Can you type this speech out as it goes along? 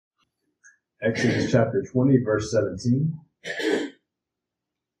Exodus chapter 20, verse 17.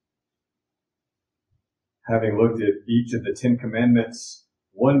 Having looked at each of the 10 commandments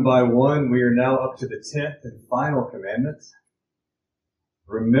one by one, we are now up to the 10th and final commandment.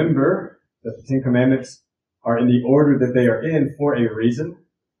 Remember that the 10 commandments are in the order that they are in for a reason.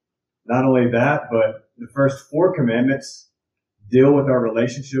 Not only that, but the first 4 commandments deal with our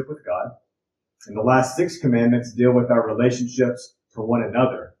relationship with God. And the last 6 commandments deal with our relationships to one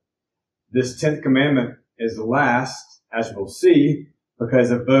another. This 10th commandment is last, as we'll see,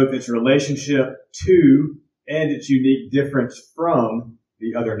 because of both its relationship to and its unique difference from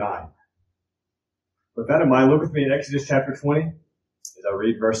the other 9. With that in mind, look with me at Exodus chapter 20 as I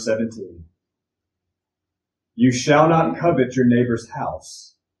read verse 17. You shall not covet your neighbor's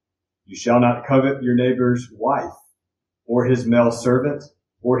house. You shall not covet your neighbor's wife, or his male servant,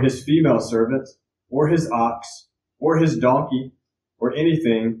 or his female servant, or his ox, or his donkey, or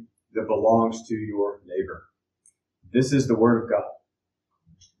anything that belongs to your neighbor. This is the word of God.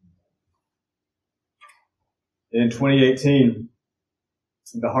 In 2018,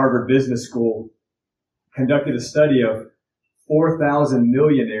 the Harvard Business School conducted a study of 4,000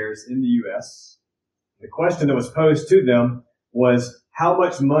 millionaires in the U.S. The question that was posed to them was, how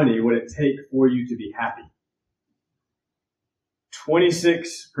much money would it take for you to be happy?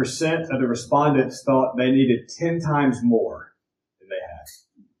 26% of the respondents thought they needed 10 times more than they had.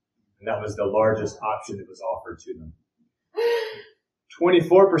 And that was the largest option that was offered to them.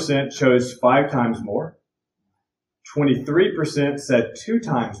 24% chose 5 times more. 23% said 2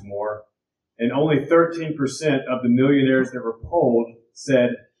 times more. And only 13% of the millionaires that were polled said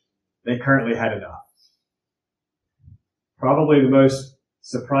they currently had enough. Probably the most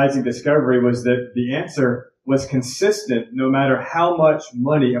surprising discovery was that the answer was consistent no matter how much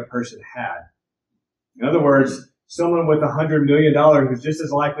money a person had. In other words, someone with $100 million was just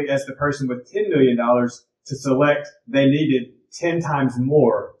as likely as the person with $10 million to select they needed 10 times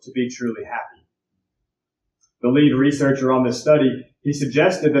more to be truly happy. The lead researcher on this study, he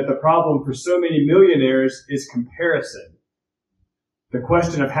suggested that the problem for so many millionaires is comparison. The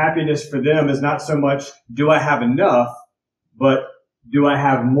question of happiness for them is not so much, do I have enough, but do I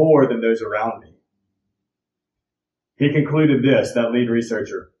have more than those around me? He concluded this, that lead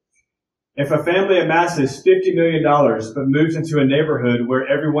researcher. If a family amasses $50 million but moves into a neighborhood where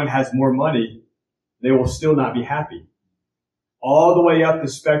everyone has more money, they will still not be happy. All the way up the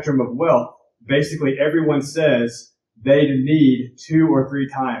spectrum of wealth, basically everyone says they need 2 or 3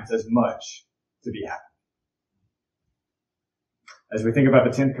 times as much to be happy. As we think about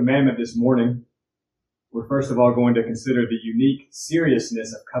the 10th commandment this morning, we're first of all going to consider the unique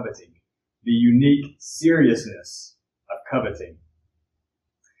seriousness of coveting. The unique seriousness of coveting.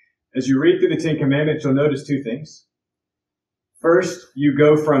 As you read through the 10 commandments, you'll notice 2 things. First, you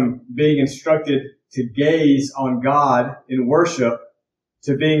go from being instructed to gaze on God in worship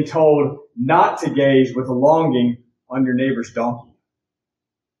to being told not to gaze with a longing on your neighbor's donkey.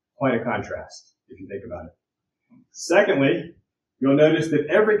 Quite a contrast, if you think about it. Secondly, you'll notice that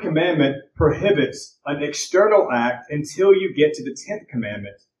every commandment prohibits an external act until you get to the 10th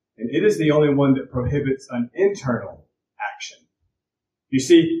commandment. And it is the only one that prohibits an internal action. You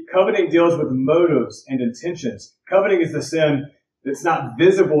see, coveting deals with motives and intentions. Coveting is the sin that's not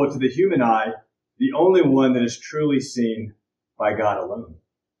visible to the human eye, the only one that is truly seen by God alone.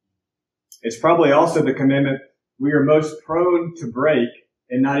 It's probably also the commandment we are most prone to break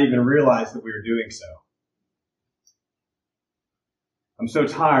and not even realize that we are doing so. I'm so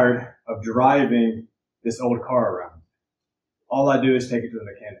tired of driving this old car around. All I do is take it to the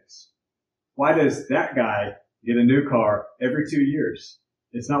mechanics. Why does that guy get a new car every 2 years?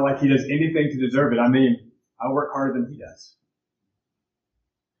 It's not like he does anything to deserve it. I mean, I work harder than he does.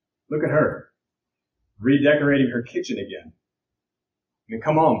 Look at her, redecorating her kitchen again. I mean,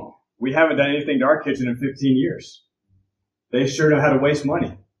 come on. We haven't done anything to our kitchen in 15 years. They sure know how to waste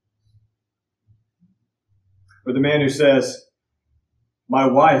money. Or the man who says, my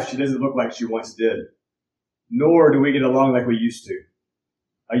wife, she doesn't look like she once did. Nor do we get along like we used to.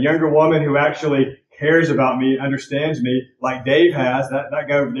 A younger woman who actually cares about me, understands me, like Dave has, that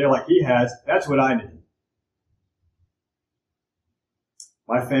guy over there like he has, that's what I need.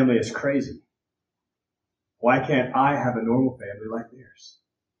 My family is crazy. Why can't I have a normal family like theirs?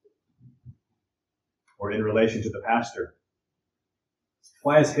 Or in relation to the pastor,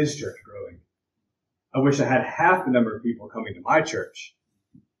 why is his church growing? I wish I had half the number of people coming to my church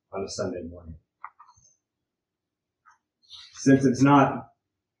on a Sunday morning. Since it's not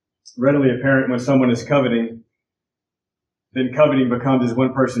readily apparent when someone is coveting, then coveting becomes, as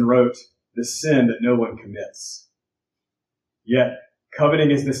one person wrote, the sin that no one commits. Yet,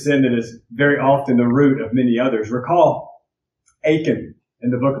 Coveting is the sin that is very often the root of many others. Recall Achan in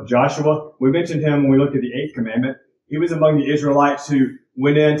the book of Joshua. We mentioned him when we looked at the 8th commandment. He was among the Israelites who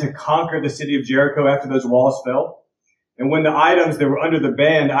went in to conquer the city of Jericho after those walls fell. And when the items that were under the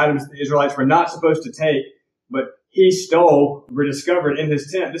ban, the items the Israelites were not supposed to take, but he stole, were discovered in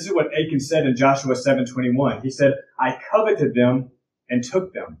his tent. This is what Achan said in Joshua 7:21. He said, I coveted them and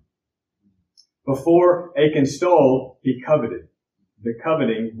took them. Before Achan stole, he coveted. The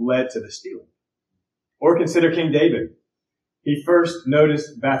coveting led to the stealing. Or consider King David. He first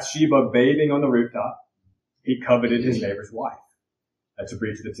noticed Bathsheba bathing on the rooftop. He coveted his neighbor's wife. That's a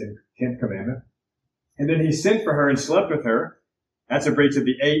breach of the 10th commandment. And then he sent for her and slept with her. That's a breach of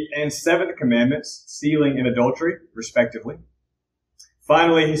the 8th and 7th commandments, stealing and adultery, respectively.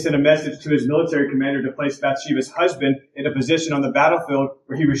 Finally, he sent a message to his military commander to place Bathsheba's husband in a position on the battlefield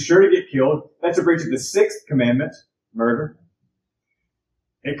where he was sure to get killed. That's a breach of the 6th commandment, murder.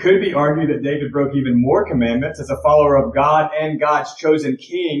 It could be argued that David broke even more commandments. As a follower of God and God's chosen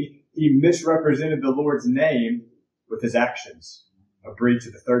king, he misrepresented the Lord's name with his actions, a breach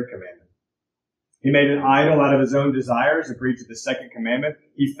of the 3rd commandment. He made an idol out of his own desires, a breach of the 2nd commandment.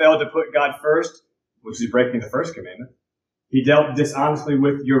 He failed to put God first, which is breaking the 1st commandment. He dealt dishonestly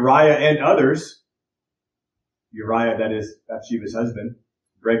with Uriah and others. Uriah, that is Bathsheba's husband,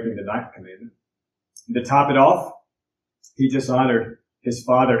 breaking the 9th commandment. And to top it off, he dishonored his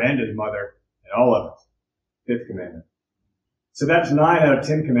father and his mother, and all of it. 5th commandment. So that's 9 out of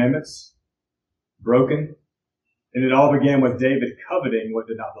 10 commandments broken. And it all began with David coveting what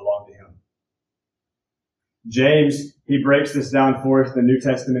did not belong to him. James, he breaks this down for us in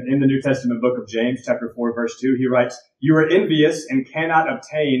the New Testament book of James, chapter 4, verse 2. He writes, you are envious and cannot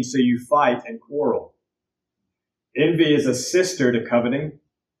obtain, so you fight and quarrel. Envy is a sister to coveting.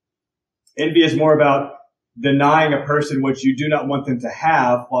 Envy is more about denying a person what you do not want them to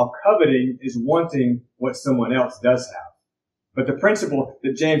have, while coveting is wanting what someone else does have. But the principle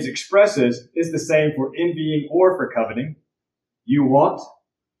that James expresses is the same for envying or for coveting. You want,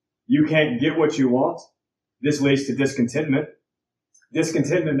 you can't get what you want. This leads to discontentment.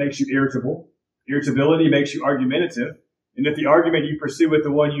 Discontentment makes you irritable. Irritability makes you argumentative. And if the argument you pursue with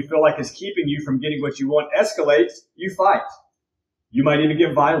the one you feel like is keeping you from getting what you want escalates, you fight. You might even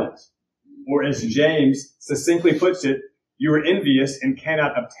get violent. Or as James succinctly puts it, you are envious and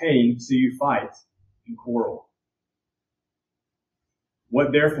cannot obtain, so you fight and quarrel.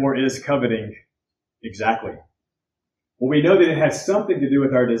 What therefore is coveting exactly? Well, we know that it has something to do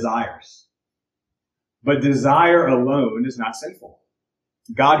with our desires. But desire alone is not sinful.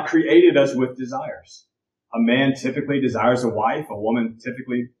 God created us with desires. A man typically desires a wife. A woman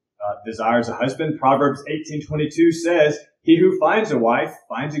typically desires a husband. Proverbs 18:22 says, he who finds a wife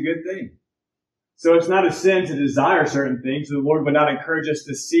finds a good thing. So it's not a sin to desire certain things. The Lord would not encourage us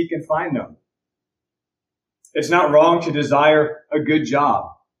to seek and find them. It's not wrong to desire a good job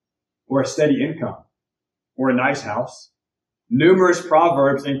or a steady income or a nice house. Numerous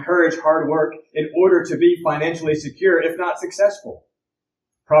proverbs encourage hard work in order to be financially secure, if not successful.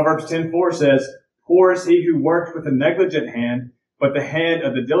 Proverbs 10:4 says, poor is he who works with a negligent hand, but the hand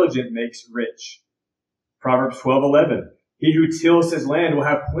of the diligent makes rich. Proverbs 12:11, he who tills his land will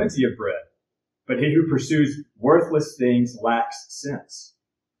have plenty of bread, but he who pursues worthless things lacks sense.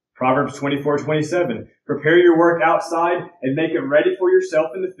 Proverbs 24:27, prepare your work outside and make it ready for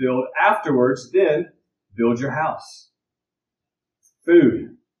yourself in the field. Afterwards, then build your house.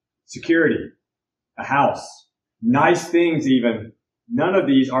 Food, security, a house, nice things even, none of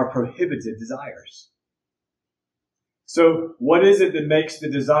these are prohibited desires. So what is it that makes the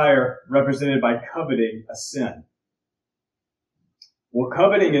desire represented by coveting a sin? Well,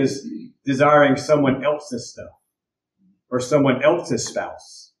 coveting is desiring someone else's stuff, or someone else's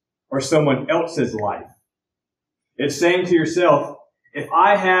spouse, or someone else's life. It's saying to yourself, if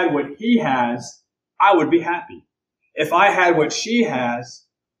I had what he has, I would be happy. If I had what she has,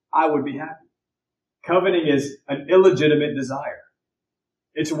 I would be happy. Coveting is an illegitimate desire.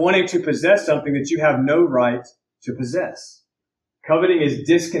 It's wanting to possess something that you have no right to possess. Coveting is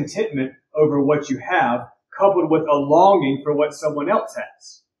discontentment over what you have, coupled with a longing for what someone else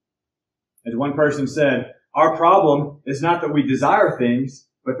has. As one person said, our problem is not that we desire things,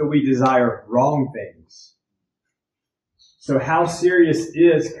 but that we desire wrong things. So how serious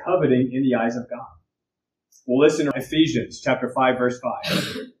is coveting in the eyes of God? Well, listen to Ephesians chapter 5, verse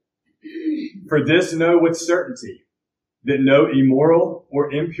 5. For this know with certainty that no immoral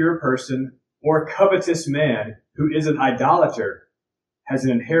or impure person or covetous man who is an idolater has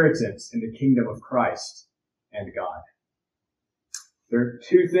an inheritance in the kingdom of Christ and God. There are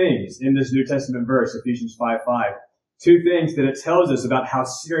two things in this New Testament verse, Ephesians 5:5, two things that it tells us about how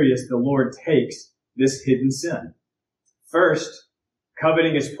serious the Lord takes this hidden sin. First,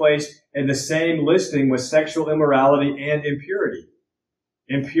 coveting is placed in the same listing with sexual immorality and impurity.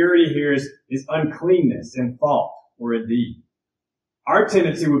 Impurity here is uncleanness in thought or in deed. Our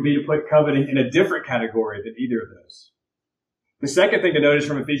tendency would be to put coveting in a different category than either of those. The second thing to notice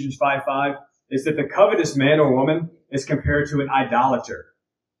from Ephesians 5:5 is that the covetous man or woman is compared to an idolater.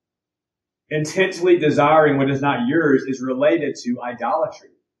 Intensely desiring what is not yours is related to idolatry.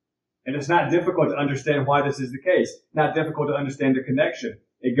 And it's not difficult to understand why this is the case. Not difficult to understand the connection.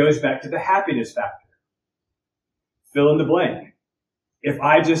 It goes back to the happiness factor. Fill in the blank. If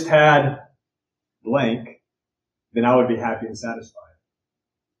I just had blank, then I would be happy and satisfied.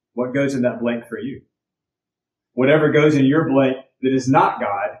 What goes in that blank for you? Whatever goes in your blank that is not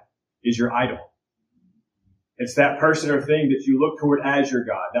God is your idol. It's that person or thing that you look toward as your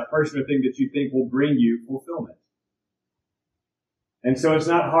God, that person or thing that you think will bring you fulfillment. And so it's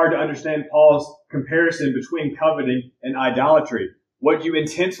not hard to understand Paul's comparison between coveting and idolatry. What you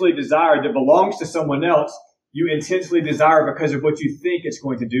intensely desire that belongs to someone else, you intensely desire because of what you think it's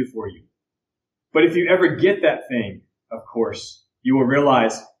going to do for you. But if you ever get that thing, of course, you will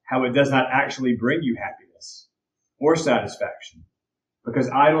realize how it does not actually bring you happiness or satisfaction, because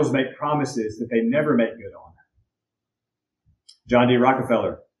idols make promises that they never make good on. John D.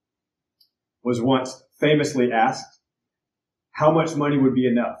 Rockefeller was once famously asked, how much money would be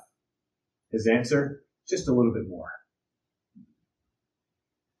enough? His answer, just a little bit more.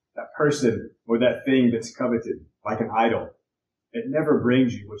 That person or that thing that's coveted, like an idol, it never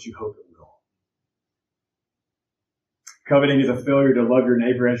brings you what you hope it will. Coveting is a failure to love your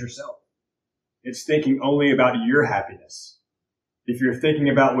neighbor as yourself. It's thinking only about your happiness. If you're thinking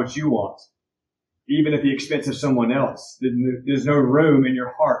about what you want, even at the expense of someone else, then there's no room in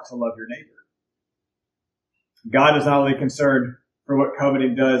your heart to love your neighbor. God is not only concerned for what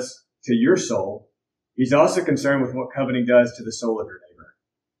coveting does to your soul, He's also concerned with what coveting does to the soul of your neighbor.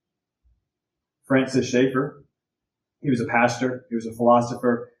 Francis Schaeffer, he was a pastor, he was a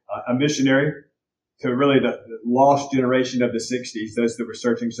philosopher, a missionary to really the lost generation of the 60s, those that were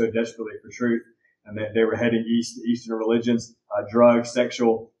searching so desperately for truth, and they were heading east to Eastern religions, drugs,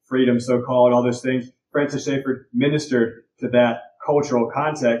 sexual freedom, so-called, all those things. Francis Schaeffer ministered to that cultural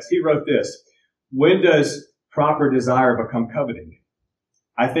context. He wrote this: when does proper desire become coveting?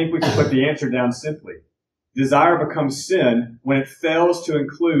 I think we can put the answer down simply. Desire becomes sin when it fails to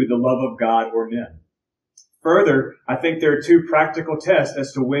include the love of God or men. Further, I think there are two practical tests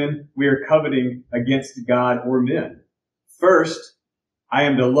as to when we are coveting against God or men. First, I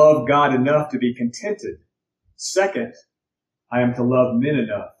am to love God enough to be contented. Second, I am to love men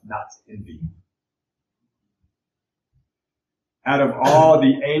enough not to envy. Out of all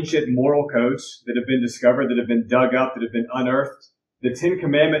the ancient moral codes that have been discovered, that have been dug up, that have been unearthed, the Ten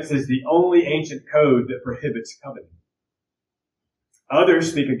Commandments is the only ancient code that prohibits coveting.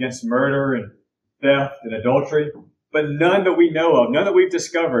 Others speak against murder and theft and adultery, but none that we know of, none that we've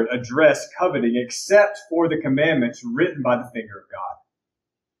discovered address coveting except for the commandments written by the finger of God.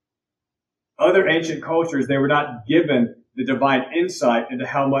 Other ancient cultures, they were not given the divine insight into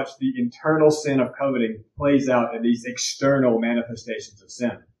how much the internal sin of coveting plays out in these external manifestations of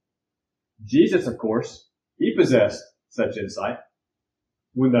sin. Jesus, of course, he possessed such insight.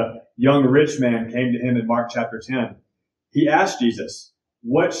 When the young rich man came to him in Mark chapter 10, he asked Jesus,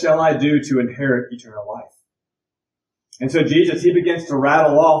 "What shall I do to inherit eternal life?" And so Jesus, he begins to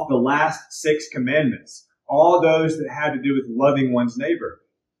rattle off the last 6 commandments, all those that had to do with loving one's neighbor.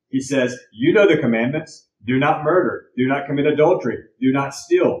 He says, you know the commandments. Do not murder. Do not commit adultery. Do not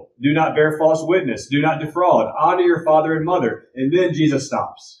steal. Do not bear false witness. Do not defraud. Honor your father and mother. And then Jesus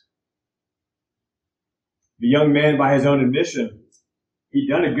stops. The young man, by his own admission, he'd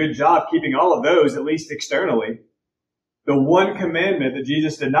done a good job keeping all of those, at least externally. The one commandment that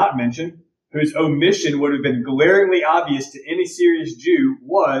Jesus did not mention, whose omission would have been glaringly obvious to any serious Jew,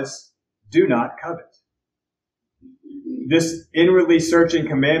 was, do not covet. This inwardly searching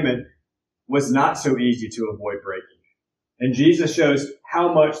commandment was not so easy to avoid breaking. And Jesus shows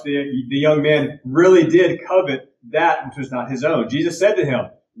how much the young man really did covet that which was not his own. Jesus said to him,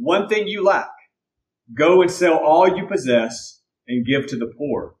 one thing you lack. Go and sell all you possess and give to the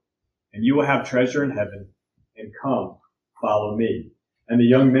poor, and you will have treasure in heaven, and come, follow me. And the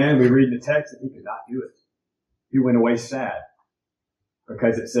young man, we read in the text, that he could not do it. He went away sad,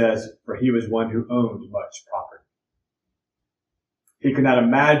 because it says, for he was one who owned much property. He could not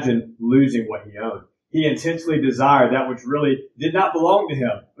imagine losing what he owned. He intensely desired that which really did not belong to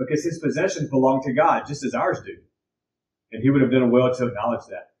him, because his possessions belong to God, just as ours do. And he would have done well to acknowledge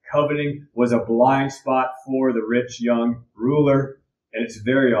that. Coveting was a blind spot for the rich young ruler, and it's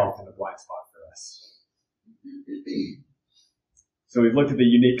very often a blind spot for us. So we've looked at the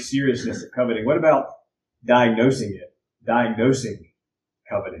unique seriousness of coveting. What about diagnosing it? Diagnosing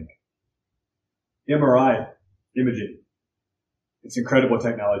coveting. MRI imaging. It's incredible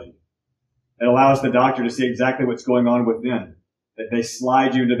technology. It allows the doctor to see exactly what's going on within. That they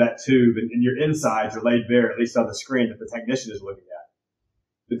slide you into that tube and your insides are laid bare, at least on the screen that the technician is looking at.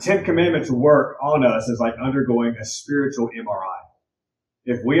 The 10 Commandments work on us is like undergoing a spiritual MRI.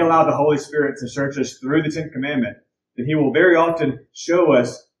 If we allow the Holy Spirit to search us through the 10 Commandments, then He will very often show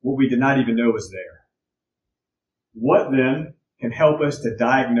us what we did not even know was there. What then can help us to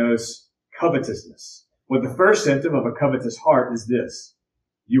diagnose covetousness? Well, the first symptom of a covetous heart is this.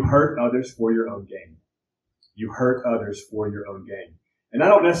 You hurt others for your own gain. You hurt others for your own gain. And I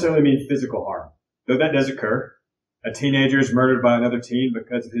don't necessarily mean physical harm, though that does occur. A teenager is murdered by another teen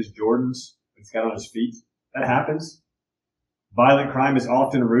because of his Jordans he's got on his feet. That happens. Violent crime is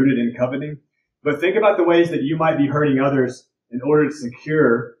often rooted in coveting. But think about the ways that you might be hurting others in order to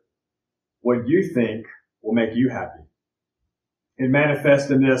secure what you think will make you happy. It manifests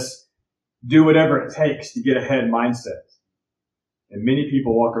in this do whatever it takes to get ahead mindset. And many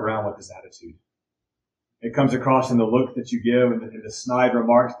people walk around with this attitude. It comes across in the look that you give and the snide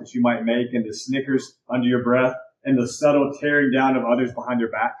remarks that you might make and the snickers under your breath and the subtle tearing down of others behind their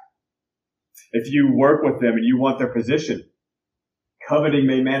back. If you work with them and you want their position, coveting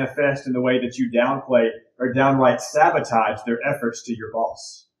may manifest in the way that you downplay or downright sabotage their efforts to your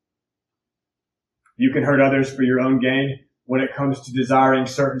boss. You can hurt others for your own gain when it comes to desiring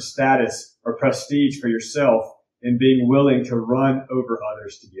certain status or prestige for yourself and being willing to run over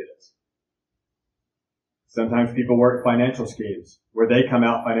others to get it. Sometimes people work financial schemes where they come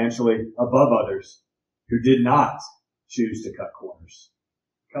out financially above others who did not choose to cut corners.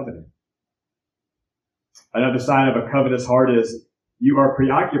 Coveting. Another sign of a covetous heart is you are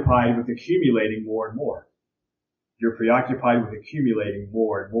preoccupied with accumulating more and more. You're preoccupied with accumulating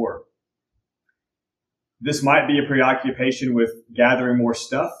more and more. This might be a preoccupation with gathering more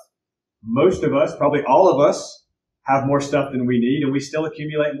stuff. Most of us, probably all of us, have more stuff than we need, and we still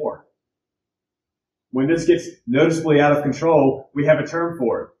accumulate more. When this gets noticeably out of control, we have a term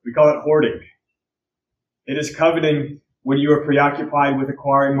for it. We call it hoarding. It is coveting when you are preoccupied with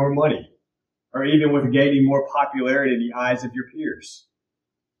acquiring more money, or even with gaining more popularity in the eyes of your peers.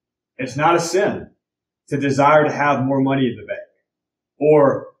 It's not a sin to desire to have more money in the bank,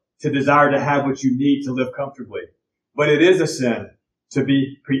 or to desire to have what you need to live comfortably. But it is a sin to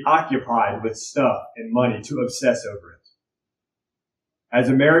be preoccupied with stuff and money, to obsess over it. As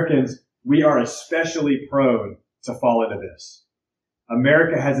Americans, we are especially prone to fall into this.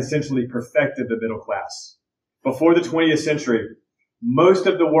 America has essentially perfected the middle class. Before the 20th century, most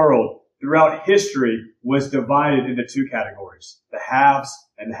of the world throughout history was divided into two categories, the haves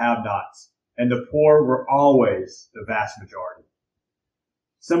and the have-nots. And the poor were always the vast majority.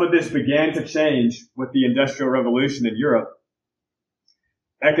 Some of this began to change with the Industrial Revolution in Europe.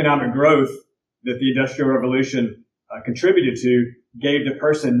 Economic growth that the Industrial Revolution contributed to gave the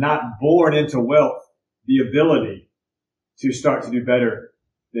person not born into wealth the ability to start to do better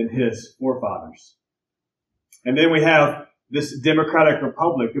than his forefathers. And then we have this democratic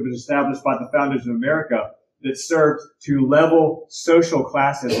republic that was established by the founders of America that served to level social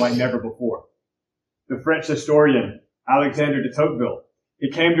classes like never before. The French historian Alexandre de Tocqueville,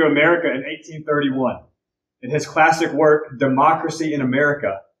 he came to America in 1831. In his classic work, Democracy in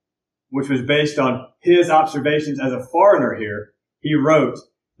America, which was based on his observations as a foreigner here, he wrote,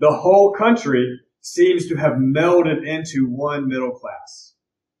 "The whole country seems to have melded into one middle class."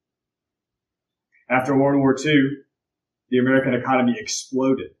 After World War II, the American economy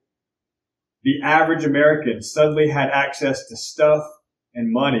exploded. The average American suddenly had access to stuff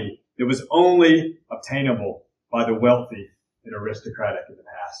and money that was only obtainable by the wealthy and aristocratic in the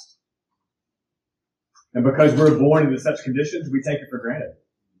past. And because we're born into such conditions, we take it for granted.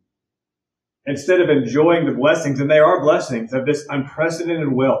 Instead of enjoying the blessings, and they are blessings, of this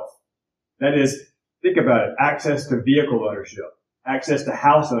unprecedented wealth, that is, think about it, access to vehicle ownership, access to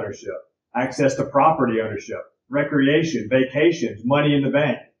house ownership, access to property ownership, recreation, vacations, money in the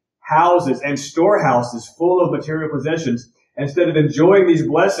bank, houses and storehouses full of material possessions. Instead of enjoying these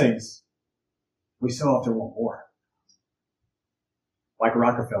blessings, we so often want more. Like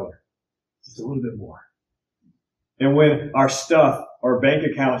Rockefeller, just a little bit more. And when our stuff, our bank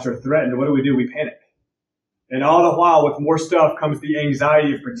accounts are threatened, what do? We panic. And all the while, with more stuff comes the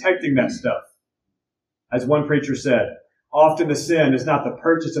anxiety of protecting that stuff. As one preacher said, often the sin is not the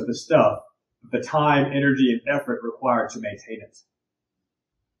purchase of the stuff, but the time, energy, and effort required to maintain it.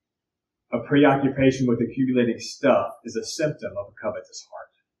 a preoccupation with accumulating stuff is a symptom of a covetous heart.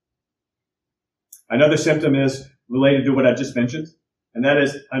 Another symptom is related to what I just mentioned, and that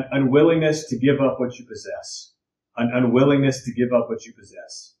is an unwillingness to give up what you possess. An unwillingness to give up what you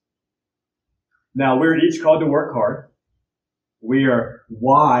possess. Now, we're each called to work hard. We are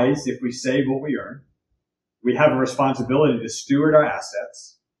wise if we save what we earn. We have a responsibility to steward our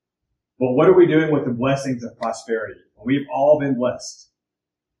assets. But what are we doing with the blessings of prosperity? We've all been blessed.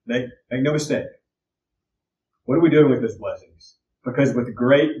 Make no mistake. What are we doing with those blessings? Because with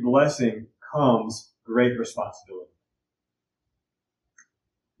great blessing comes great responsibility.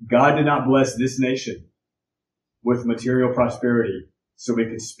 God did not bless this nation with material prosperity so we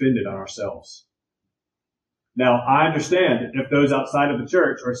could spend it on ourselves. Now, I understand if those outside of the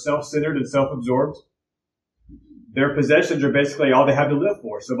church are self-centered and self-absorbed, their possessions are basically all they have to live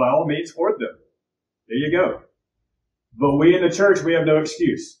for. So by all means, hoard them. There you go. But we in the church, we have no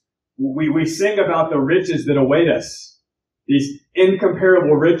excuse. We sing about the riches that await us, these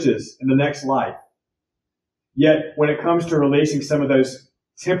incomparable riches in the next life. Yet, when it comes to releasing some of those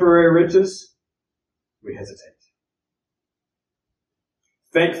temporary riches, we hesitate.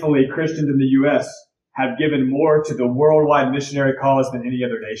 Thankfully, Christians in the U.S. have given more to the worldwide missionary cause than any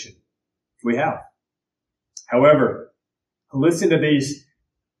other nation. We have. However, listen to these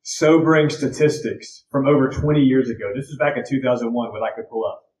sobering statistics from over 20 years ago. This was back in 2001, what I could pull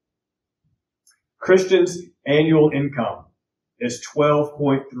up. Christians' annual income is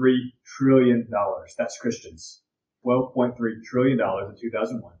 $12.3 trillion. That's Christians. $12.3 trillion in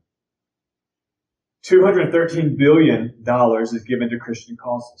 2001. $213 billion is given to Christian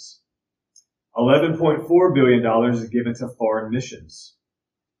causes. $11.4 billion is given to foreign missions.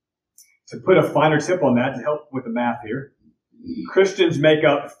 To put a finer tip on that, to help with the math here, Christians make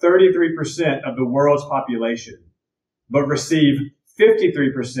up 33% of the world's population, but receive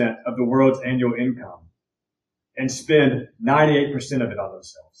 53% of the world's annual income and spend 98% of it on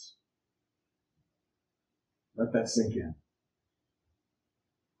themselves. Let that sink in.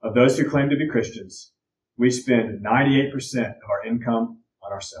 Of those who claim to be Christians, we spend 98% of our income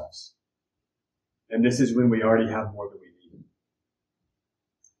on ourselves. And this is when we already have more than we need.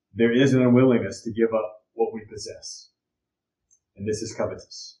 There is an unwillingness to give up what we possess. And this is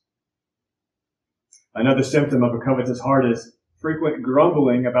covetous. Another symptom of a covetous heart is frequent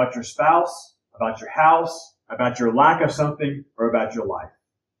grumbling about your spouse, about your house, about your lack of something, or about your life.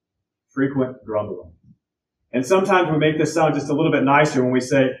 Frequent grumbling. And sometimes we make this sound just a little bit nicer when we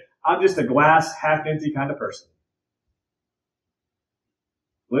say, I'm just a glass half empty kind of person.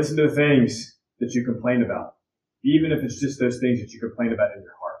 Listen to the things that you complain about, even if it's just those things that you complain about in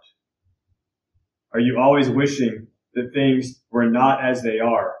your heart. Are you always wishing that things were not as they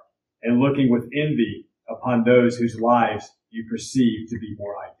are and looking with envy upon those whose lives you perceive to be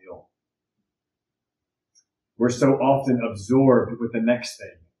more ideal? We're so often absorbed with the next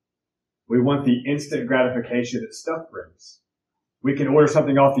thing. We want the instant gratification that stuff brings. We can order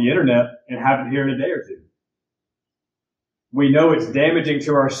something off the internet and have it here in a day or two. We know it's damaging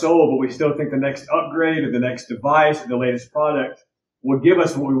to our soul, but we still think the next upgrade or the next device or the latest product will give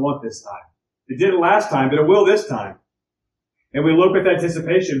us what we want this time. It didn't last time, but it will this time. And we look with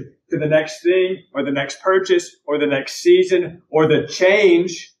anticipation to the next thing or the next purchase or the next season or the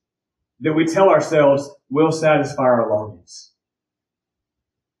change that we tell ourselves will satisfy our longings.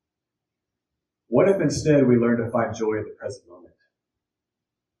 What if instead we learn to find joy in the present moment?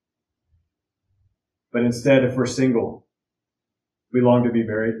 But instead, if we're single, we long to be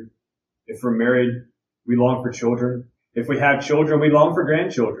married. If we're married, we long for children. If we have children, we long for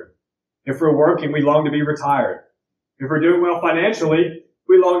grandchildren. If we're working, we long to be retired. If we're doing well financially,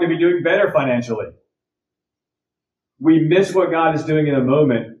 we long to be doing better financially. We miss what God is doing in a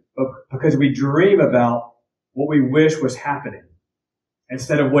moment because we dream about what we wish was happening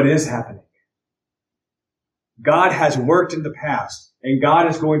instead of what is happening. God has worked in the past, and God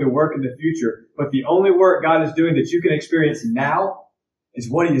is going to work in the future, but the only work God is doing that you can experience now is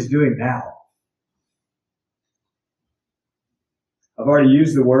what He is doing now. I've already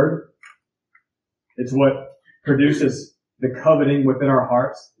used the word. It's what produces the coveting within our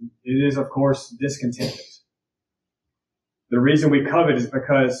hearts. It is, of course, discontentment. The reason we covet is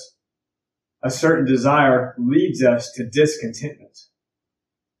because a certain desire leads us to discontentment.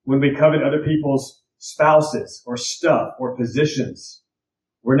 When we covet other people's spouses or stuff or positions,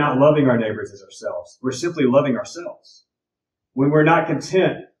 we're not loving our neighbors as ourselves. We're simply loving ourselves. When we're not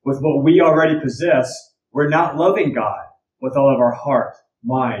content with what we already possess, we're not loving God with all of our heart,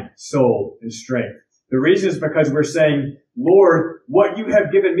 mind, soul, and strength. The reason is because we're saying, Lord, what you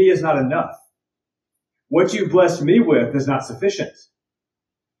have given me is not enough. What you blessed me with is not sufficient.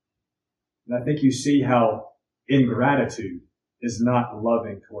 And I think you see how ingratitude is not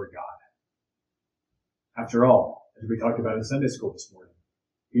loving toward God. After all, as we talked about in Sunday school this morning,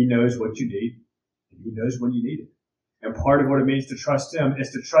 He knows what you need, and He knows when you need it. And part of what it means to trust Him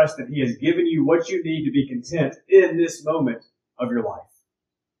is to trust that He has given you what you need to be content in this moment of your life.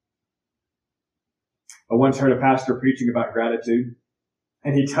 I once heard a pastor preaching about gratitude,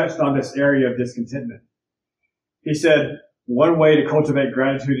 and he touched on this area of discontentment. He said, one way to cultivate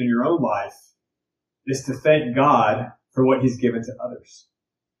gratitude in your own life is to thank God for what He's given to others.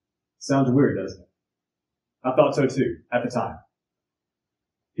 Sounds weird, doesn't it? I thought so too, at the time.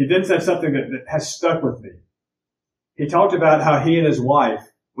 He then said something that has stuck with me. He talked about how he and his wife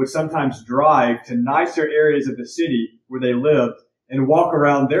would sometimes drive to nicer areas of the city where they lived and walk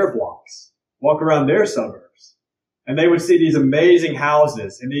around their blocks, walk around their suburbs. And they would see these amazing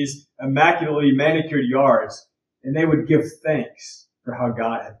houses and these immaculately manicured yards, and they would give thanks for how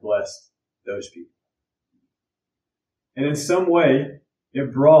God had blessed those people. And in some way,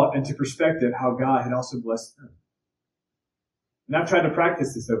 it brought into perspective how God had also blessed them. And I've tried to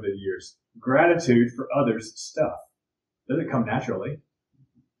practice this over the years. Gratitude for others' stuff. Doesn't come naturally,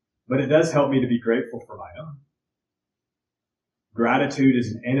 but it does help me to be grateful for my own. Gratitude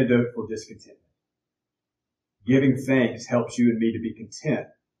is an antidote for discontentment. Giving thanks helps you and me to be content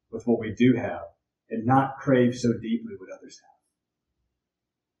with what we do have and not crave so deeply what others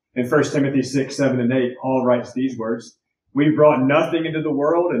have. In 1 Timothy 6, 7, and 8, Paul writes these words, "We brought nothing into the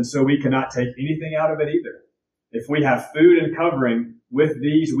world, and so we cannot take anything out of it either. If we have food and covering, with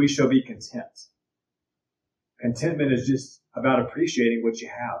these we shall be content." Contentment is just about appreciating what you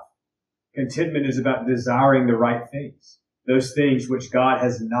have. Contentment is about desiring the right things, those things which God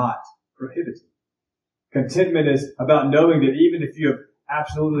has not prohibited. Contentment is about knowing that even if you have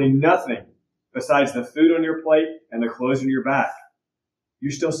absolutely nothing besides the food on your plate and the clothes on your back,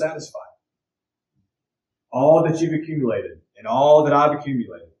 you're still satisfied. All that you've accumulated and all that I've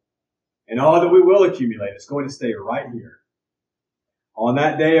accumulated and all that we will accumulate is going to stay right here. On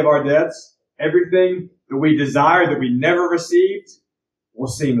that day of our deaths, everything that we desire that we never received will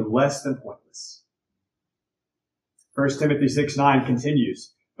seem less than pointless. 1 Timothy 6:9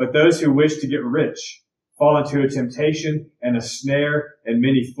 continues, "But those who wish to get rich fall into a temptation and a snare and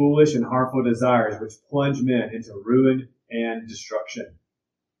many foolish and harmful desires which plunge men into ruin and destruction."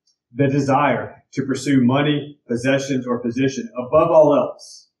 The desire to pursue money, possessions, or position above all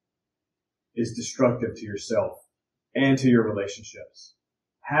else is destructive to yourself and to your relationships.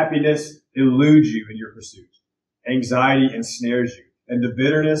 Happiness eludes you in your pursuit. Anxiety ensnares you. And the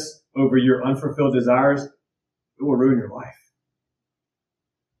bitterness over your unfulfilled desires, it will ruin your life.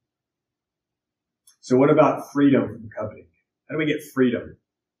 So what about freedom from coveting? How do we get freedom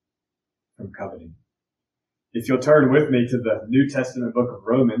from coveting? If you'll turn with me to the New Testament book of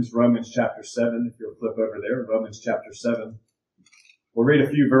Romans, Romans chapter 7, if you'll flip over there, Romans chapter 7. We'll read a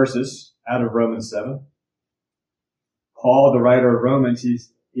few verses out of Romans 7. Paul, the writer of Romans,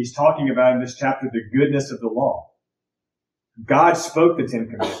 he's talking about in this chapter the goodness of the law. God spoke the 10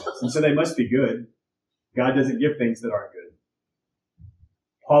 Commandments, and so they must be good. God doesn't give things that aren't good.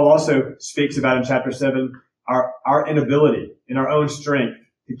 Paul also speaks about in chapter 7 our inability in our own strength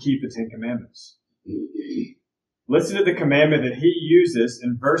to keep the 10 Commandments. Listen to the commandment that he uses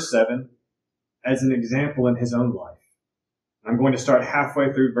in verse 7 as an example in his own life. I'm going to start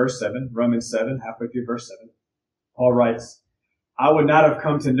halfway through verse 7, Romans 7, halfway through verse 7. Paul writes, "I would not have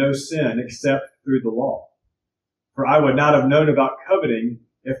come to know sin except through the law. For I would not have known about coveting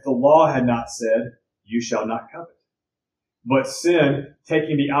if the law had not said, 'You shall not covet.' But sin,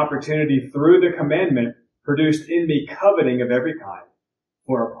 taking the opportunity through the commandment, produced in me coveting of every kind.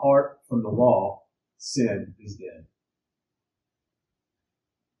 For apart from the law, sin is dead."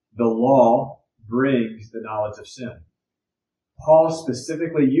 The law brings the knowledge of sin. Paul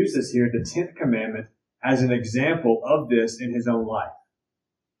specifically uses here the 10th commandment as an example of this in his own life.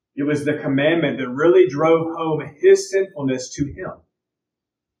 It was the commandment that really drove home his sinfulness to him.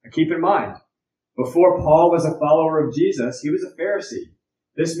 Now keep in mind, before Paul was a follower of Jesus, he was a Pharisee.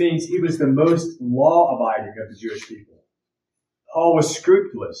 This means he was the most law-abiding of the Jewish people. Paul was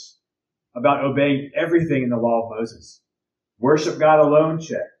scrupulous about obeying everything in the law of Moses. Worship God alone,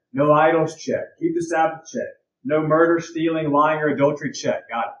 check. No idols, check. Keep the Sabbath, check. No murder, stealing, lying, or adultery, check.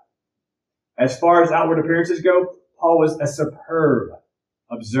 Got it. As far as outward appearances go, Paul was a superb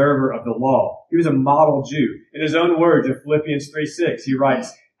observer of the law. He was a model Jew. In his own words, in Philippians 3:6, he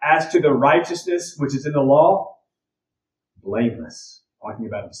writes, "As to the righteousness which is in the law, blameless," talking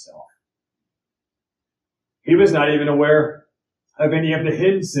about himself. He was not even aware of any of the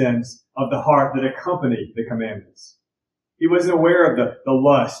hidden sins of the heart that accompany the commandments. He wasn't aware of the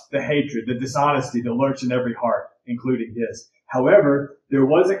lust, the hatred, the dishonesty that lurks in every heart, including his. However, there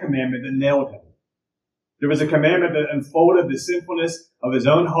was a commandment that nailed him. There was a commandment that unfolded the sinfulness of his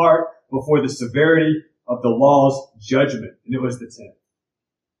own heart before the severity of the law's judgment. And it was the 10th.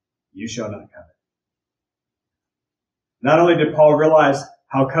 You shall not covet. Not only did Paul realize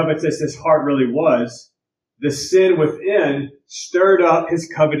how covetous his heart really was, the sin within stirred up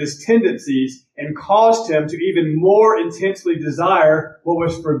his covetous tendencies and caused him to even more intensely desire what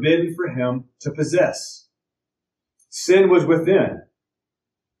was forbidden for him to possess. Sin was within.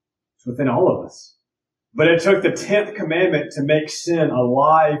 It's within all of us. But it took the 10th commandment to make sin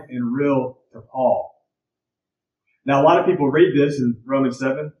alive and real to Paul. Now, a lot of people read this in Romans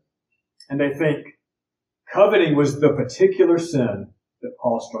 7, and they think coveting was the particular sin that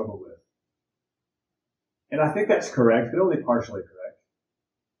Paul struggled with. And I think that's correct, but only partially correct.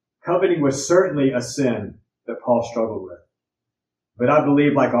 Coveting was certainly a sin that Paul struggled with. But I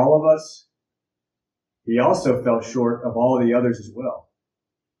believe, like all of us, he also fell short of all of the others as well.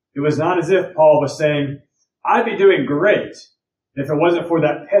 It was not as if Paul was saying, I'd be doing great if it wasn't for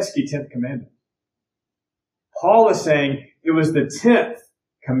that pesky 10th commandment. Paul is saying it was the 10th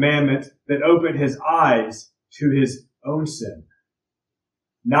commandment that opened his eyes to his own sin.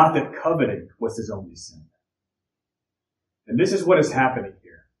 Not that coveting was his only sin. And this is what is happening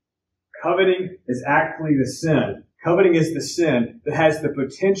here. Coveting is actually the sin. Coveting is the sin that has the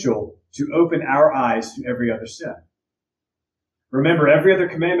potential to open our eyes to every other sin. Remember, every other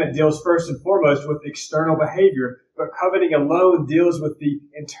commandment deals first and foremost with external behavior, but coveting alone deals with the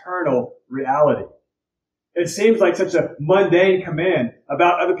internal reality. It seems like such a mundane command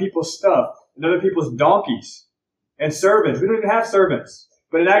about other people's stuff and other people's donkeys and servants. We don't even have servants.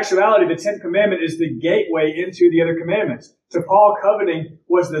 But in actuality, the 10th commandment is the gateway into the other commandments. To Paul, coveting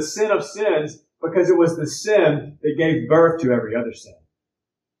was the sin of sins because it was the sin that gave birth to every other sin.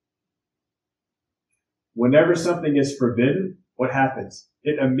 Whenever something is forbidden, what happens?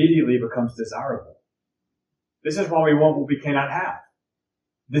 It immediately becomes desirable. This is why we want what we cannot have.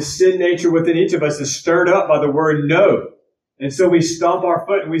 The sin nature within each of us is stirred up by the word no. And so we stomp our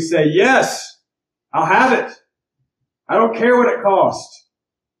foot and we say, yes, I'll have it. I don't care what it costs.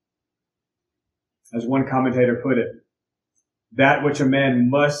 As one commentator put it, that which a man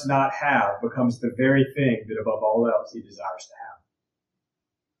must not have becomes the very thing that above all else he desires to have.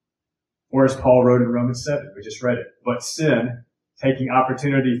 Or as Paul wrote in Romans 7, we just read it, but sin, taking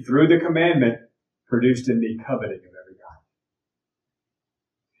opportunity through the commandment, produced in me coveting of every kind.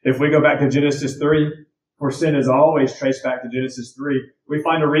 If we go back to Genesis 3, for sin is always traced back to Genesis 3, we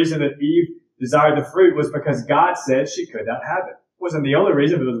find a reason that Eve desired the fruit was because God said she could not have it. It wasn't the only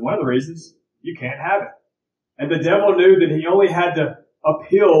reason, but it was one of the reasons. You can't have it. And the devil knew that he only had to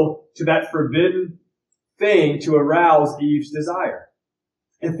appeal to that forbidden thing to arouse Eve's desire.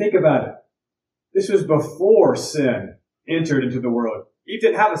 And think about it. This was before sin entered into the world. Eve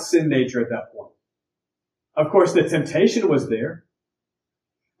didn't have a sin nature at that point. Of course, the temptation was there.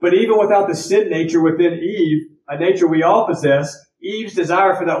 But even without the sin nature within Eve, a nature we all possess, Eve's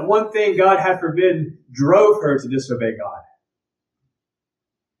desire for that one thing God had forbidden drove her to disobey God.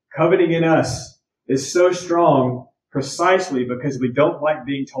 Coveting in us is so strong precisely because we don't like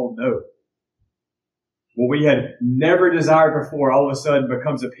being told no. What we had never desired before all of a sudden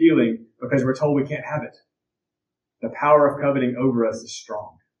becomes appealing because we're told we can't have it. The power of coveting over us is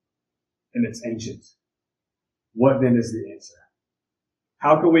strong and it's ancient. What then is the answer?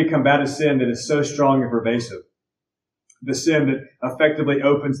 How can we combat a sin that is so strong and pervasive? The sin that effectively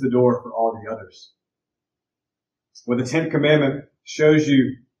opens the door for all the others. Well, the 10th commandment shows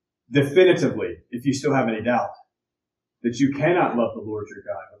you definitively, if you still have any doubt, that you cannot love the Lord your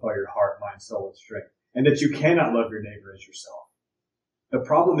God with all your heart, mind, soul, and strength, and that you cannot love your neighbor as yourself. The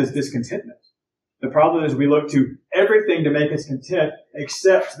problem is discontentment. The problem is we look to everything to make us content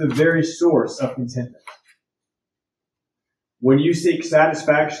except the very source of contentment. When you seek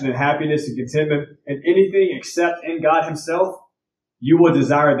satisfaction and happiness and contentment in anything except in God himself, you will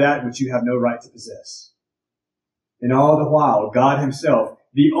desire that which you have no right to possess. And all the while, God himself,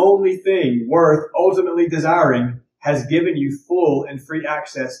 the only thing worth ultimately desiring, has given you full and free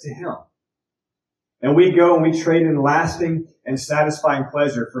access to him. And we go and we trade in lasting and satisfying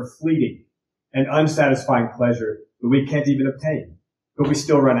pleasure for fleeting and unsatisfying pleasure that we can't even obtain, but we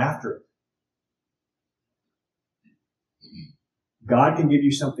still run after it. God can give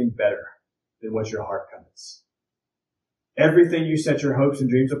you something better than what your heart covets. Everything you set your hopes and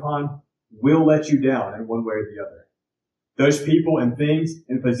dreams upon will let you down in one way or the other. Those people and things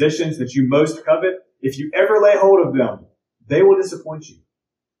and positions that you most covet, if you ever lay hold of them, they will disappoint you.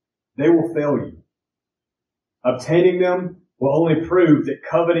 They will fail you. Obtaining them will only prove that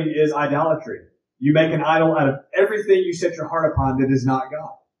coveting is idolatry. You make an idol out of everything you set your heart upon that is not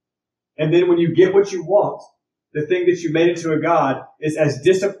God. And then when you get what you want, the thing that you made into a God is as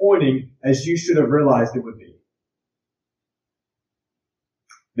disappointing as you should have realized it would be.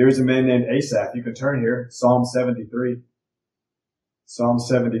 There's a man named Asaph. You can turn here. Psalm 73. Psalm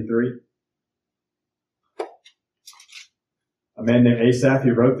 73. A man named Asaph, he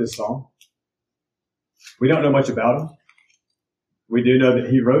wrote this song. We don't know much about him. We do know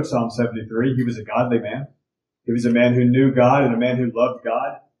that he wrote Psalm 73. He was a godly man. He was a man who knew God and a man who loved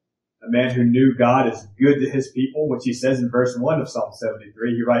God. A man who knew God is good to his people, which he says in verse 1 of Psalm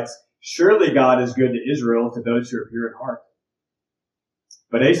 73. He writes, "Surely God is good to Israel, to those who are pure in heart."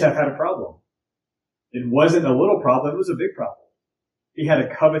 But Asaph had a problem. It wasn't a little problem, it was a big problem. He had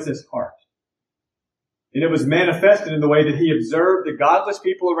a covetous heart. And it was manifested in the way that he observed the godless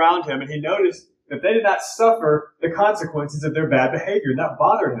people around him, and he noticed that they did not suffer the consequences of their bad behavior, and that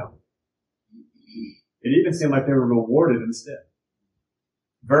bothered him. It even seemed like they were rewarded instead.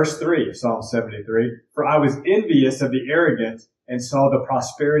 Verse 3 of Psalm 73, "For I was envious of the arrogant and saw the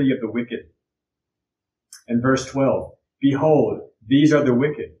prosperity of the wicked." And verse 12, "Behold, these are the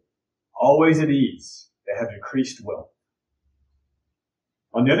wicked, always at ease. They have increased wealth."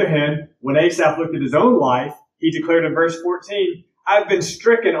 On the other hand, when Asaph looked at his own life, he declared in verse 14, "I've been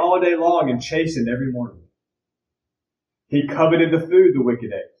stricken all day long and chastened every morning." He coveted the food the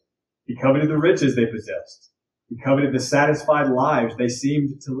wicked ate. He coveted the riches they possessed. He coveted the satisfied lives they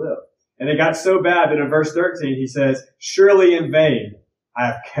seemed to live. And it got so bad that in verse 13 he says, "Surely in vain I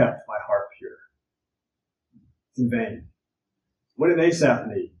have kept my heart pure." It's in vain. What did Asaph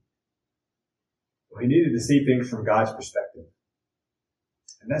need? Well, he needed to see things from God's perspective.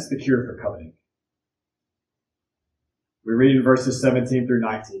 And that's the cure for coveting. We read in verses 17 through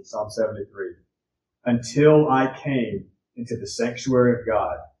 19, Psalm 73. "Until I came into the sanctuary of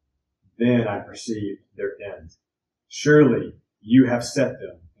God, then I perceived their end. Surely you have set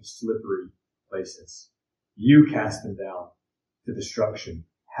them in slippery places. You cast them down to destruction.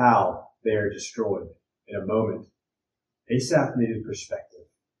 How they are destroyed in a moment." Asaph needed perspective.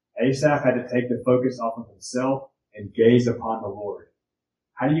 Asaph had to take the focus off of himself and gaze upon the Lord.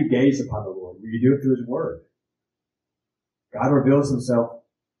 How do you gaze upon the Lord? Well, you do it through His Word. God reveals Himself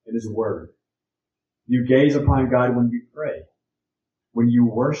in His Word. You gaze upon God when you pray, when you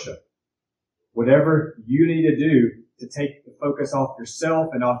worship. Whatever you need to do to take the focus off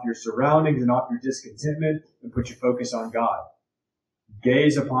yourself and off your surroundings and off your discontentment and put your focus on God.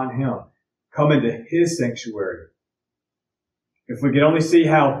 Gaze upon Him. Come into His sanctuary. If we could only see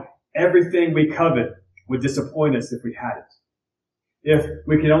how everything we covet would disappoint us if we had it. If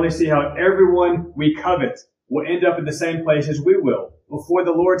we could only see how everyone we covet will end up in the same place as we will before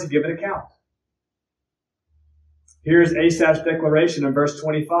the Lord to give an account. Here's Asaph's declaration in verse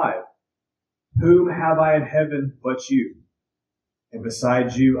 25. "Whom have I in heaven but you? And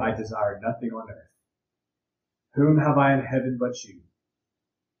besides you I desire nothing on earth." Whom have I in heaven but you?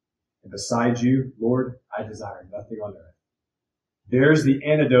 And besides you, Lord, I desire nothing on earth. There's the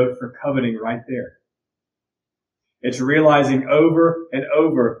antidote for coveting right there. It's realizing over and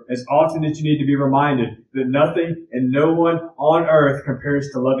over, as often as you need to be reminded, that nothing and no one on earth compares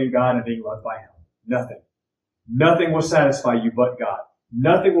to loving God and being loved by Him. Nothing. Nothing will satisfy you but God.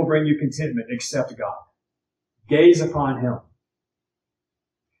 Nothing will bring you contentment except God. Gaze upon Him.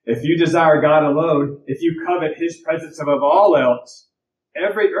 If you desire God alone, if you covet His presence above all else,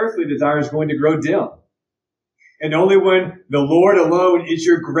 every earthly desire is going to grow dim. And only when the Lord alone is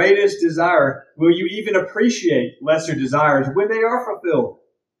your greatest desire will you even appreciate lesser desires when they are fulfilled.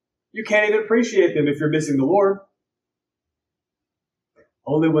 You can't even appreciate them if you're missing the Lord.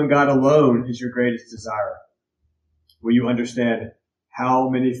 Only when God alone is your greatest desire will you understand how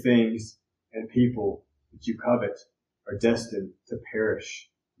many things and people that you covet are destined to perish.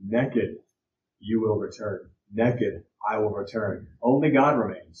 Naked you will return. Naked I will return. Only God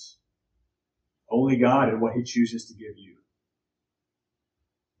remains. Only God and what He chooses to give you.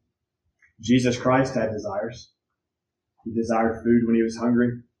 Jesus Christ had desires. He desired food when He was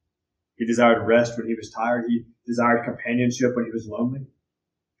hungry. He desired rest when He was tired. He desired companionship when He was lonely.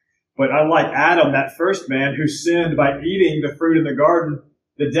 But unlike Adam, that first man who sinned by eating the fruit in the garden,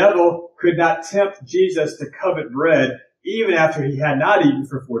 the devil could not tempt Jesus to covet bread even after He had not eaten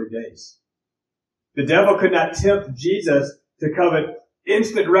for 40 days. The devil could not tempt Jesus to covet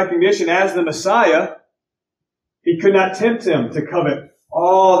instant recognition as the Messiah. He could not tempt Him to covet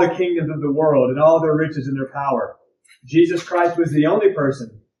all the kingdoms of the world and all their riches and their power. Jesus Christ was the only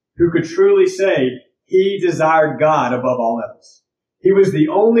person who could truly say He desired God above all else. He was the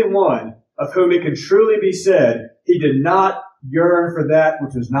only one of whom it can truly be said, he did not yearn for that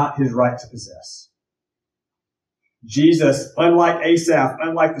which was not his right to possess. Jesus, unlike Asaph,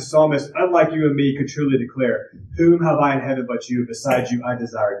 unlike the psalmist, unlike you and me, could truly declare, whom have I in heaven but you? Besides you, I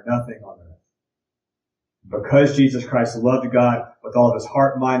desire nothing on earth. Because Jesus Christ loved God with all of his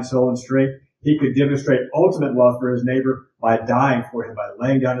heart, mind, soul, and strength, he could demonstrate ultimate love for his neighbor by dying for him, by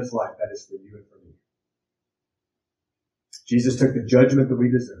laying down his life. That is for you and for me. Jesus took the judgment that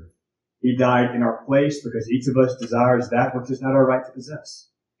we deserve. He died in our place because each of us desires that which is not our right to possess.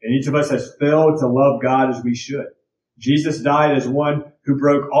 And each of us has failed to love God as we should. Jesus died as one who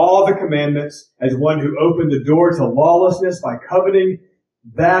broke all the commandments, as one who opened the door to lawlessness by coveting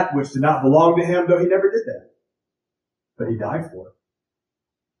that which did not belong to him, though he never did that. But he died for it.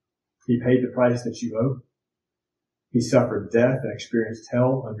 He paid the price that you owe. He suffered death and experienced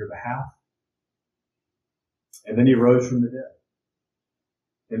hell on your behalf. And then he rose from the dead.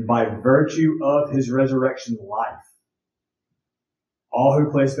 And by virtue of his resurrection life, all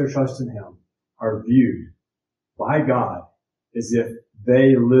who place their trust in him are viewed by God as if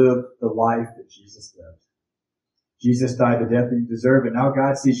they live the life that Jesus lived. Jesus died the death that you deserve, and now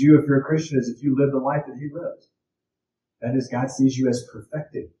God sees you, if you're a Christian, as if you live the life that he lived. That is, God sees you as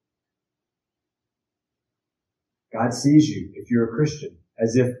perfected. God sees you, if you're a Christian,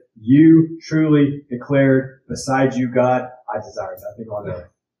 as if you truly declared, beside you, God, I desire nothing on earth.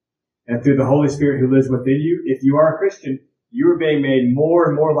 And through the Holy Spirit who lives within you, if you are a Christian, you are being made more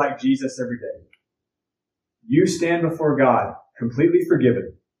and more like Jesus every day. You stand before God completely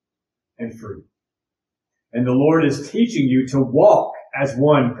forgiven and free. And the Lord is teaching you to walk as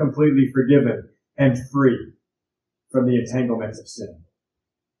one completely forgiven and free from the entanglements of sin.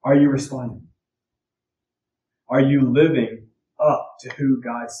 Are you responding? Are you living up to who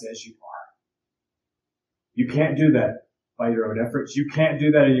God says you are? You can't do that by your own efforts. You can't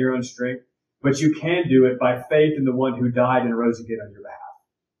do that in your own strength, but you can do it by faith in the one who died and rose again on your behalf.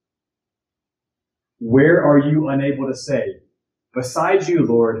 Where are you unable to say, besides you,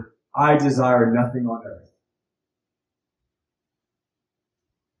 Lord, I desire nothing on earth?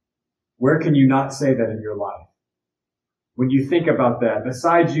 Where can you not say that in your life? When you think about that,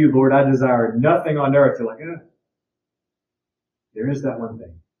 besides you, Lord, I desire nothing on earth, you're like, there is that one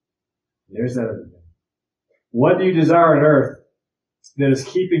thing. There's that other thing. What do you desire on earth that is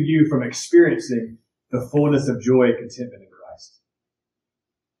keeping you from experiencing the fullness of joy and contentment in Christ?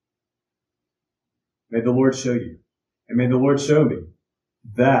 May the Lord show you, and may the Lord show me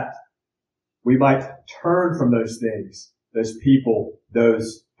that we might turn from those things, those people,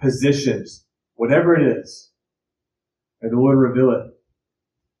 those positions, whatever it is. May the Lord reveal it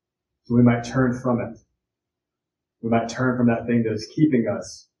so we might turn from it. We might turn from that thing that is keeping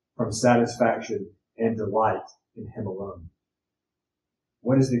us from satisfaction and delight in him alone.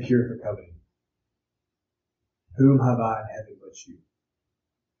 What is the cure for coveting? Whom have I in heaven but you?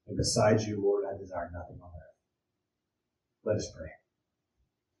 And besides you, Lord, I desire nothing on earth. Let us pray.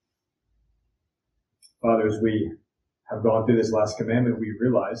 Father, as we have gone through this last commandment, we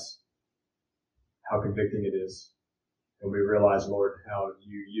realize how convicting it is. And we realize, Lord, how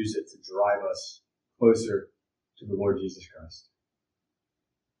you use it to drive us closer to the Lord Jesus Christ.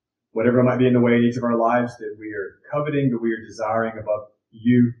 Whatever might be in the way in each of our lives that we are coveting, that we are desiring above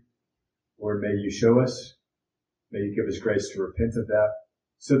you, Lord, may you show us. May you give us grace to repent of that,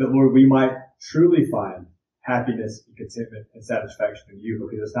 so that, Lord, we might truly find happiness and contentment and satisfaction in you,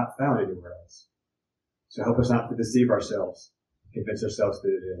 because it's not found anywhere else. So help us not to deceive ourselves, convince ourselves that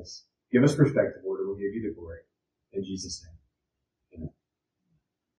it is. Give us perspective, Lord, and we'll give you the glory. In Jesus' name.